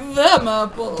replays, like them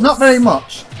apples? not very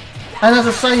much. And as I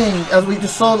was saying, as we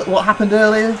just saw what happened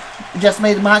earlier, Jess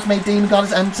made the match, made Demon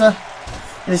Goddess enter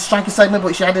in his striker segment,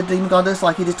 but she added Demon Goddess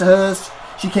like he did to hers.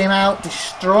 She came out,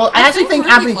 destroyed. I actually think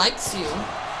Ruby Abby likes you.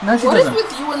 No, she What doesn't. is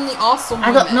with you and the awesome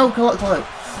I got women? no clue.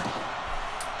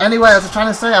 Anyway, as I was trying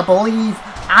to say, I believe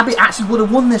Abby actually would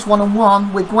have won this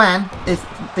one-on-one with Gwen if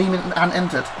Demon hadn't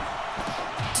entered.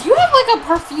 Do you have like a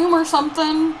perfume or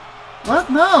something What?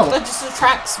 No. that just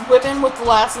attracts women with the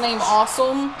last name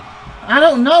Awesome? I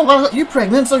don't know. Well, you're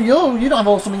pregnant, so you don't have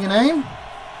awesome in your name.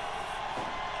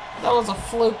 That was a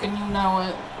fluke and you know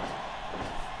it.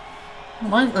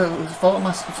 My fault.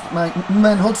 My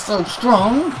manhood's so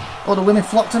strong. All the women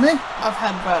flock to me. I've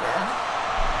had better.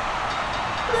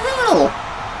 What the hell?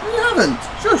 You haven't.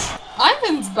 Shush.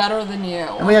 Ivan's better than you.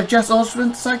 And we have Jess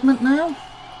Osmond's segment now.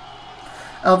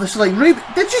 Obviously, Ruby.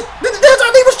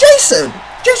 That name was Jason.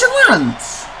 Jason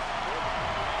Lance.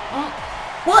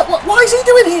 Why is he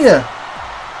doing here?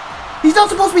 He's not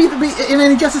supposed to be in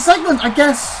any Jess's segment, I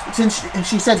guess. Since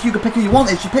she said you could pick who you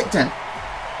wanted, she picked him.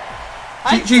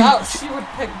 I doubt she would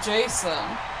pick Jason.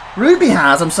 Ruby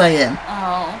has, I'm saying.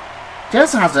 Oh.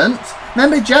 Jess hasn't.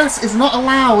 Remember, Jess is not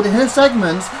allowed in her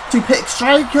segments to pick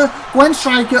Striker, Gwen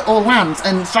Striker, or Lance,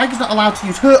 and Striker's not allowed to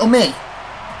use her or me.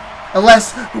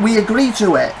 Unless we agree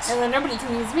to it. And then nobody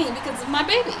can use me because of my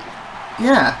baby.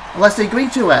 Yeah, unless they agree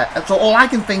to it. So all I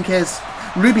can think is,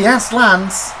 Ruby asked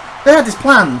Lance, they had this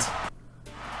planned.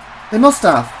 They must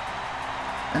have.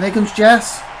 And here comes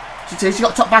Jess. She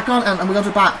got top back on, and we got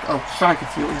her back. Oh, Striker,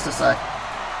 see what he has to say.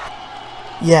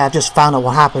 Yeah, I just found out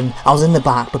what happened. I was in the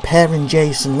back preparing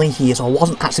Jason Lee here, so I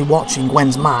wasn't actually watching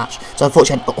Gwen's match, so I thought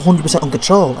she had 100% on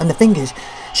control, and the thing is,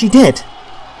 she did.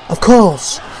 Of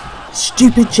course.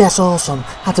 Stupid Jess Awesome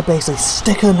had to basically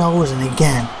stick her nose in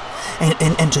again,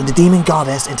 into the Demon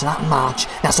Goddess, into that match.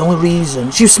 That's the only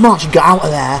reason. She was smart, she got out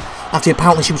of there, after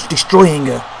apparently she was destroying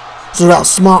her. So that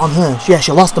was smart on her. Yeah,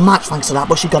 she lost the match thanks to that,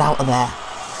 but she got out of there.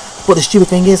 But the stupid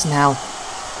thing is now,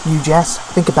 you Jess,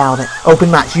 think about it.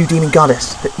 Open match, you Demon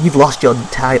Goddess. You've lost your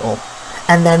title.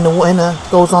 And then the winner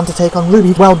goes on to take on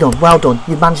Ruby. Well done, well done.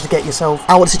 You've managed to get yourself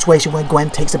out of the situation where Gwen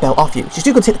takes the belt off you. She's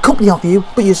still going to take the company off you,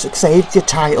 but you saved your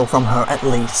title from her at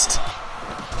least.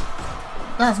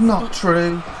 That's not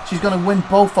true. She's going to win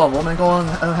both of them and go on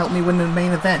and help me win the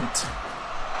main event.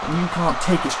 And you can't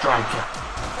take it, Striker.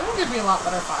 I think it'd be a lot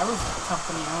better if I was the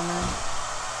company owner.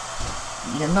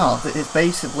 You're not. It's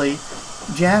basically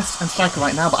Jess and Striker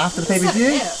right now, but after the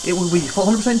pay-per-view, it will be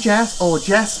 100% Jess or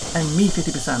Jess and me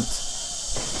 50%.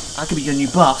 I could be your new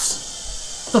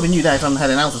boss. It's nothing new there, I'm the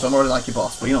head announcer, so I'm already like your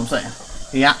boss, but you know what I'm saying?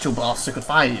 The actual boss who could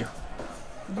fire you.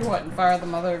 You wouldn't fire the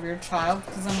mother of your child,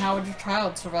 because then how would your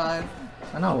child survive?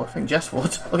 I know, I think Jess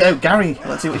would. Okay, oh, Gary,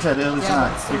 let's see what he said earlier Yeah, tonight.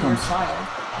 but Here still your comes. child.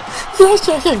 Yes,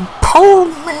 you pulled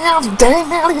me out day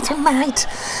early tonight,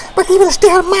 but he was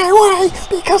still my way,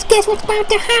 because guess what's about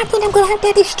to happen? I'm going to have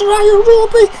to destroy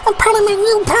Ruby and probably my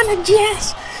new partner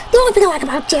Jess. The only thing I like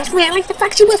about Jess, really, is the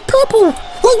fact she wears purple.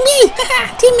 Like me!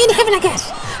 Haha! Team made in heaven, I guess.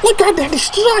 Like God, they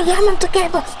destroy them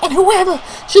together, and whoever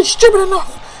she's stupid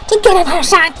enough to get on her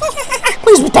side.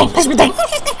 Please be Dane, please be Dane.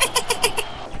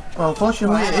 Well,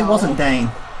 unfortunately, it wasn't Dane.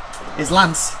 It's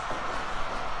Lance.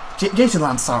 Jason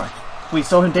Lance, sorry. We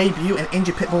saw him debut in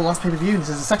Injured Pitbull last pay-per-view. This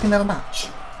is his second ever match.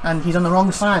 And he's on the wrong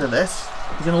side of this.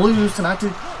 He's going to lose tonight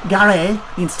to Gary,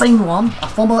 the insane one, a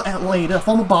former leader, a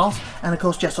former boss, and of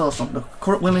course Jess Awesome, the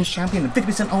current women's champion and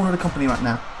 50% owner of the company right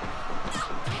now.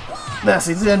 That's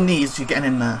it, her knees, she's getting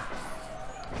in there.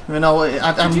 You know,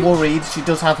 I'm worried. She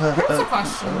does have her Here's a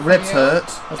question for ribs you. hurt,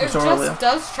 as we If saw earlier. Jess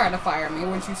does try to fire me,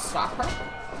 would you stop her?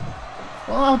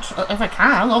 Well, if I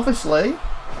can, obviously.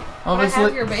 But I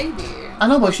have your baby. I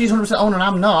know, but if she's 100% owner and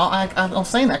I'm not, I'm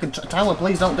saying that. I can tell her,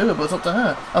 please don't do it, but it's up to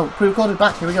her. Oh, pre-recorded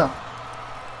back, here we go.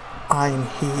 I'm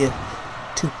here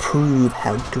to prove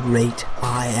how great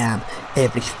I am.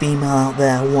 Every female out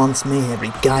there wants me,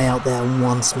 every guy out there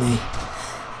wants me.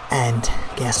 And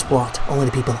guess what? Only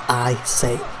the people I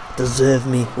say deserve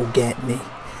me will get me.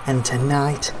 And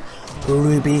tonight,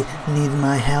 Ruby needs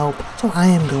my help, so I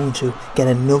am going to get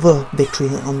another victory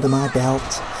under my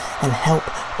belt and help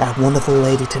that wonderful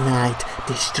lady tonight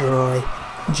destroy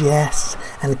Jess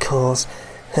and, of course,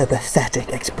 her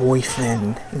pathetic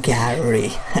ex-boyfriend,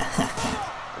 Gary.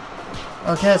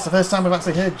 Okay, it's the first time we've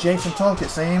actually heard Jason talk, it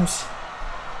seems.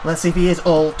 Let's see if he is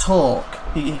all talk.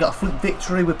 He got a flip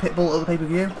victory with Pitbull at the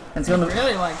pay-per-view. And He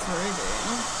really likes Ruby.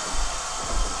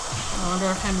 I wonder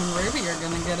if him and Ruby are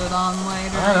gonna get it on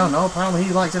later. I don't know, apparently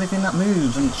he likes anything that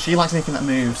moves, and she likes anything that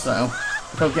moves, so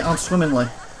they'll get on swimmingly.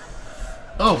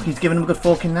 Oh, he's giving him a good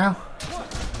forking now.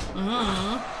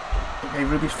 Okay,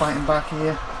 Ruby's fighting back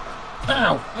here.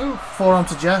 Ow! Oof. Forearm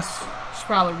to Jess. She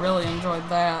probably really enjoyed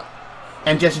that.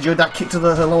 And Jess enjoyed that kick to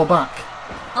her lower back.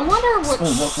 I wonder what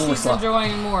was she's that?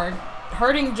 enjoying more.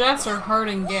 Hurting Jess or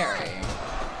hurting Gary?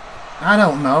 I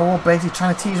don't know, basically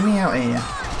trying to tease me out here.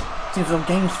 Seems no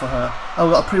games for her. Oh,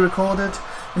 we got a pre-recorded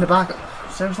in the back.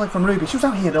 Seriously, from Ruby. She was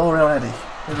out here already.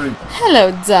 Hey, Ruby.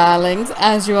 Hello, darlings.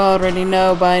 As you already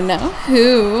know by now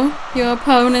who your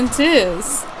opponent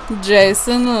is.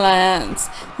 Jason Lance,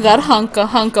 that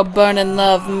hunka burning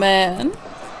love man.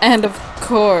 And of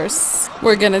course,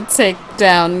 we're gonna take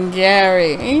down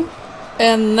Gary.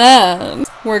 And then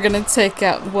we're gonna take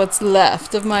out what's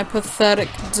left of my pathetic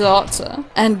daughter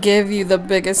and give you the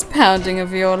biggest pounding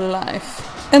of your life.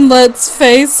 And let's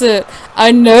face it,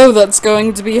 I know that's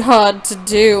going to be hard to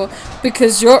do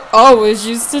because you're always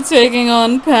used to taking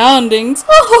on poundings.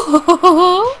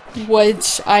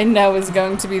 Which I know is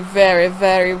going to be very,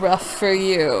 very rough for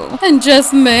you. And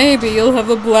just maybe you'll have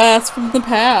a blast from the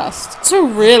past to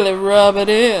really rub it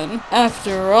in.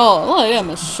 After all, I am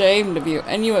ashamed of you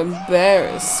and you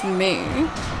embarrass me.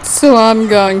 So I'm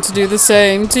going to do the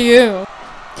same to you.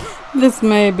 This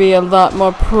may be a lot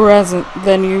more present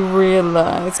than you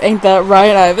realize. Ain't that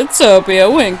right, IVATOPIA?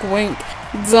 Wink, wink.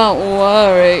 Don't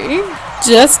worry.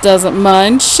 Jess doesn't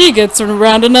mind. She gets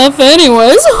around enough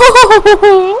anyways.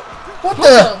 What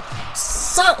the?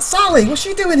 Sally, what's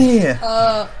she doing here?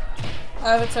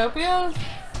 IVATOPIA?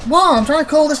 What? I'm trying to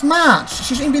call this match.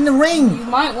 She shouldn't be in the ring. You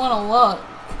might want to look.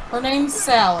 Her name's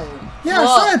Sally. Yeah,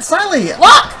 Look. I said Sally.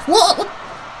 Look!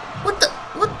 What the?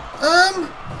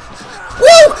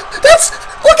 Whoa! That's...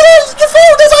 Look at your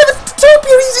phone! There's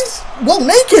IVATOPIA! He's... Whoa,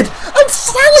 naked! And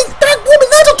Sally, that woman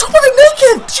there's on top of him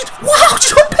naked! Wow,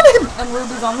 she's humping him! And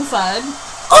Ruby's on the side.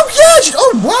 Oh, yeah!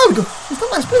 Oh, wow! She's got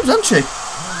nice boobs, hasn't she?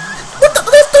 What the...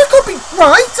 That can't be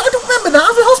right! I don't remember that. I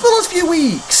was in hospital last few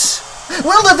weeks.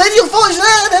 Well, the video footage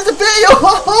there! There's the video!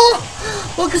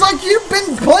 Well, because, like, you've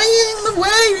been playing the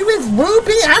way with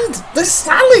Ruby and the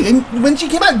Sally. And when she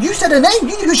came out, you said her name.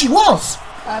 You knew who she was.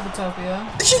 IVATOPIA.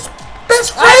 She's...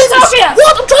 Best friends! IVATOPIA!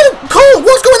 What? I'm trying to call!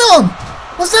 What's going on?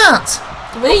 What's that?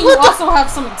 Lee, you also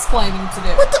have some explaining to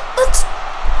do. What the...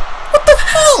 What the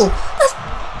hell?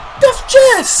 That's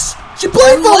Jess! She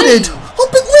blindfolded!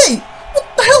 Humping Lee! What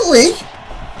the hell, Lee?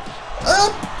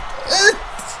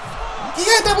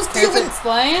 Yeah, that was the other...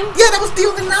 Explain? Yeah, that was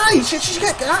the other night. She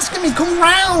kept asking me, come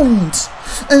round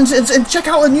and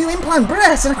check out her new implant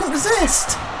breast, and I couldn't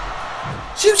resist.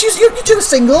 You two are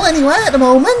single anyway at the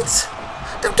moment.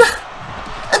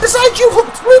 And besides, you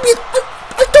hooked Ruby.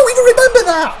 I don't even remember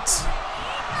that.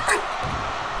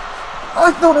 I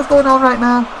don't know what's going on right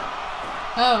now.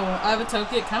 Oh,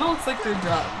 IVATOPIA, it kind of looks like they're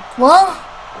drugged. What?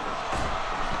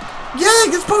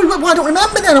 Yeah, that's probably why I don't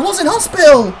remember then. I was in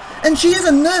hospital. And she is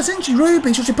a nurse, isn't she,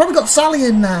 Ruby? So she probably got Sally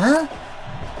in there.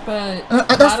 But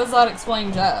how does that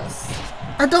explain Jess?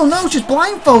 I don't know, she's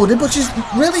blindfolded, but she's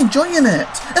really enjoying it.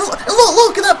 And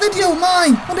look at that video of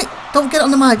mine. Don't get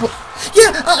on the mic, but...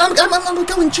 Yeah, I'm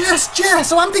going Jess.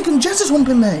 So I'm thinking Jess is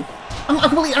humping me. I'm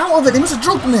completely out of it. They must have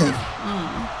drugged me.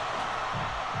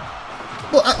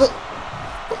 But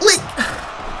Lee,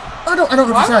 I don't know.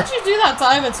 Why would you do that to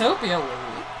IVATOPIA, Lee?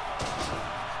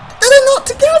 They're not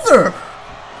together.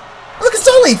 Look at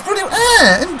Sally, front of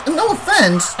air. And no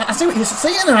offense, I see what you're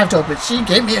saying, IVATOPIA. She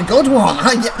gave me a good one.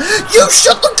 You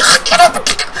shut the... Get up!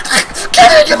 Get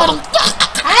in, you little...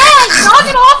 Hey, knock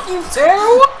it off, you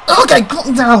two! Okay,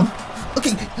 calm down.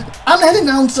 Okay, I'm the head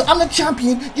announcer. I'm the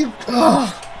champion. You...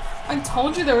 I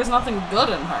told you there was nothing good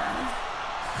in her.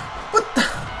 What the...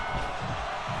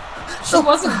 She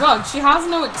wasn't drugged. She has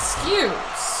no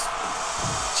excuse.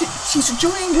 She's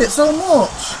enjoying it so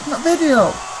much. That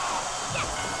video.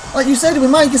 Like you said, we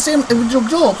might see him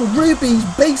drugged up. So Ruby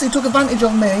basically took advantage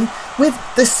of me with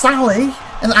this Sally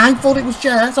And I thought it was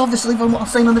Jess, obviously, from what I've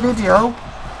seen on the video.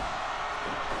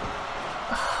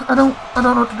 I don't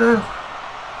know what to do.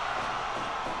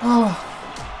 Oh.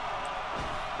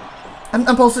 And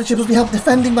also she must be helping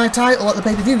defending my title at the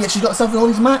pay-per-view, yet she's got herself in all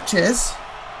these matches.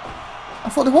 I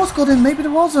thought there was good and maybe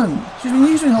there wasn't. She's been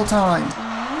using the whole time.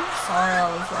 Sorry, I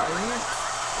was right.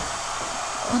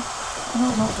 I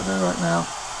don't know what to do right now.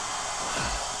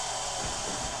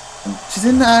 And she's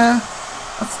in there.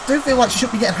 I do feel like she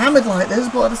shouldn't be getting hammered like this,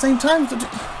 but at the same time...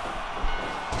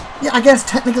 Yeah, I guess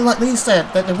technically, like Lee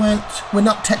said, that we're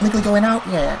not technically going out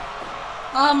yet.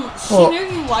 She knew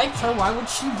you liked her. Why would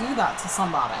she do that to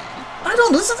somebody? I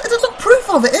don't know. There's no proof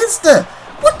of it, is there?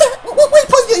 What are you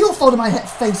putting your phone in my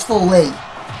face for, Lee?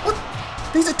 What?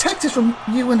 These are texts from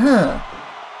you and her.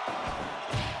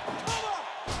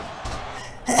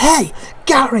 Hey,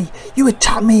 Gary, you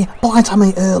attacked me, blindsided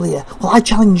me earlier. Well, I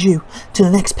challenge you to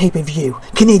the next pay-per-view.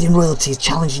 Canadian royalty is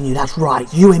challenging you, that's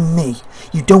right, you and me.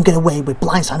 You don't get away with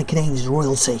blindsiding Canadian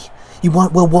royalty. You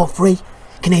want World War III?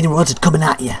 Canadian royalty is coming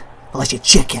at you, unless you're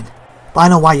chicken. But I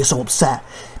know why you're so upset,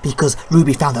 because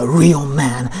Ruby found a real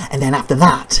man, and then after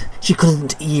that, she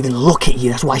couldn't even look at you,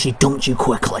 that's why she dumped you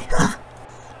quickly.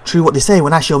 True what they say,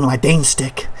 when I show them my Dane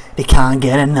stick, they can't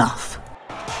get enough.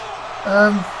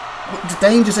 The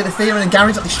danger's interfering and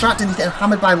Gary's not distracted and he's getting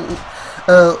hammered by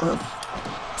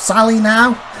Sally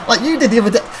now. Like you did the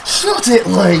other day. Shut it,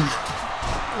 Lee!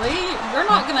 Lee, you're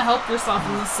not going to help yourself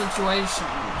in this situation.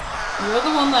 You're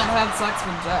the one that had sex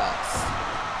with Jess.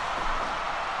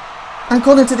 And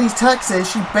according to these texts,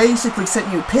 she basically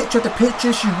sent you picture after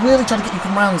picture. She really tried to get you to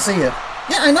come round and see her.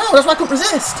 Yeah, I know, that's why I couldn't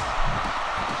resist.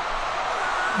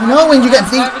 You know when you get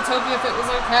these... IVATOPIA if it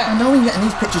was okay. I know when you're getting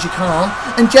these pictures you can't.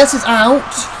 And Jess is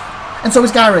out. And so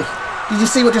is Gary. Did you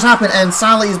see what just happened? And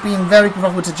Sally is being very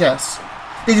provocative to Jess.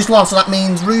 They just lost, so that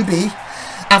means Ruby,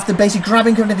 after basically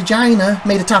grabbing her in the vagina,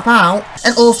 made her tap out,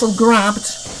 and also grabbed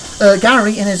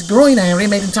Gary in his groin area,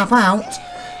 made him tap out.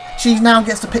 She now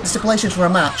gets to pick the stipulations for a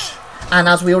match. And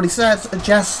as we already said,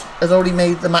 Jess has already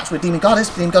made the match with Demon Goddess.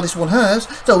 Demon Goddess won hers,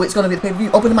 so it's going to be the pay-per-view.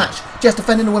 Open the match. Jess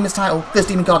defending the women's title versus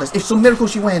Demon Goddess. If some miracle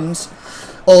she wins,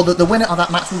 or the winner of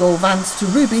that match will go advance to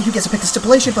Ruby, who gets to pick a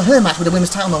stipulation for her match with the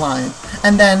women's title on the line.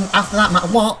 And then, after that, no matter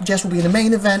what, Jess will be in the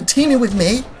main event, teaming with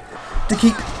me to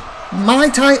keep my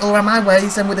title around my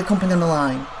waist and with the company on the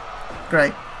line.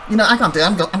 Great. You know, I can't do it.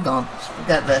 I'm gone.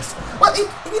 Forget this. Well,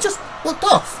 he just looked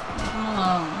off.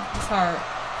 It's hard.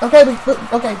 Okay,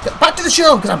 okay, back to the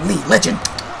show, because I'm Lee, legend.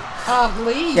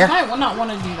 Lee, Yeah? you might not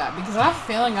want to do that, because I have a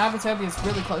feeling IVATOPIA is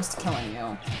really close to killing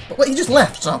you. Well, he just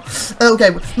left, so... Okay,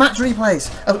 match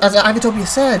replays. As IVATOPIA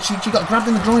said, she got grabbed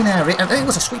in the groin area, and it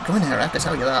was a sweet groin area, I have to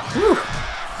tell you that. Whew.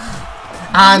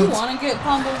 And... You want to get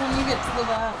pummeled when you get to the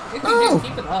back? If you No. do,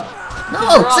 keep it up.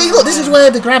 No! See, look, this is where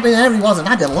the grabbing area was, and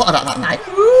I did a lot of that night.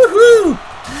 Woohoo!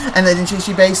 And then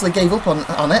she basically gave up on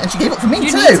it, and she gave up for me,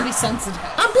 You too. need to be sensitive.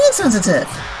 I'm being sensitive.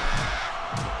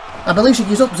 I believe she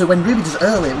gives up to when Ruby does it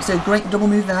earlier. We see a great double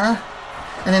move there.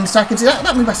 And then the second, see,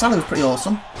 that move by Sally was pretty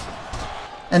awesome.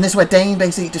 And this is where Dane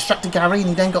basically distracted Gary and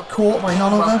he then got caught by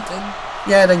none other.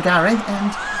 Yeah, then Gary.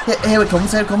 And here it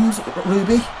comes,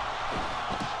 Ruby.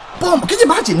 Boom! Can you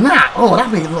imagine that? Oh,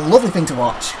 that'd be a lovely thing to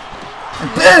watch. And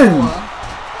boom!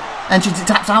 And she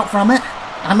taps out from it.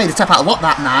 I made her tap out a lot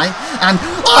that night. And...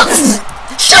 Oh,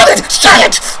 shut it! Shut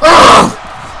it! Oh!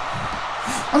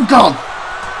 I'm gone.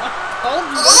 Oh,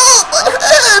 my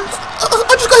head!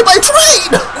 I just got hit by a train!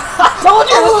 I told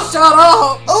you to shut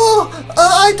up! Oh,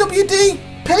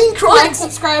 IWD, pain crime. Like,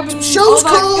 subscribe, and Show's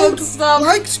all that called. good stuff.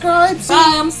 Like, subscribe.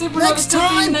 Bye, I'm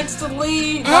SupernovaTiffy next to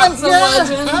Lee. That's a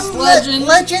legend. I'm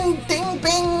legend. Ding,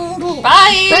 bing.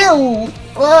 Bye! Bill.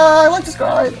 Bye, like,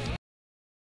 subscribe.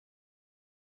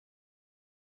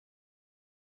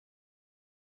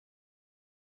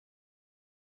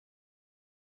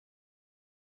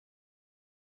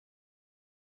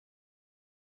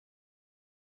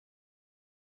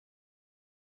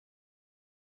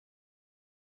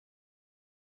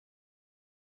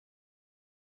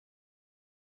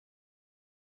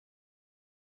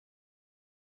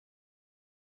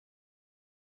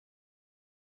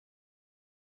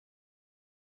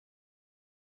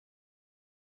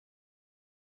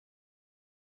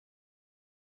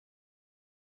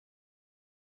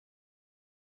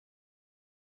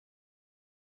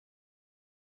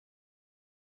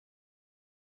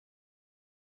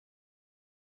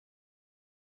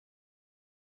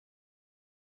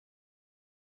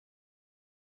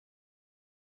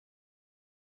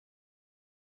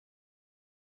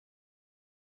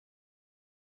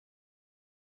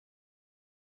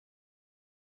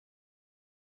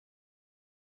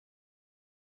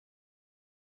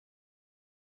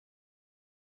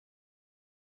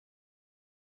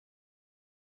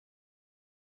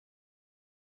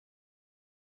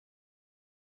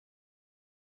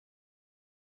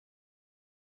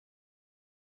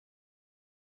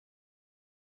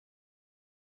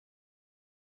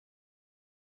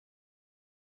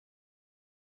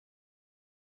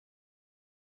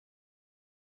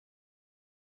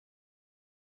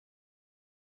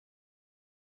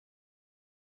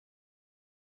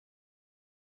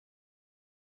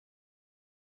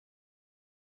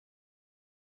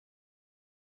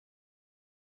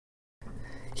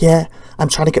 Yeah, I'm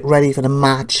trying to get ready for the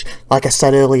match. Like I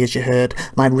said earlier, as you heard,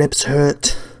 my ribs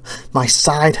hurt, my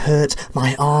side hurts,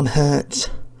 my arm hurts.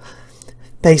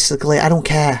 Basically, I don't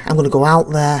care. I'm going to go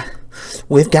out there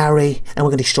with Gary and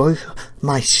we're going to destroy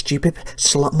my stupid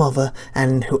slut mother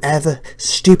and whoever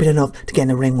stupid enough to get in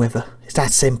the ring with her. It's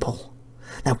that simple.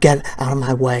 Now get out of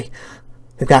my way.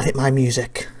 We've got to hit my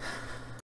music.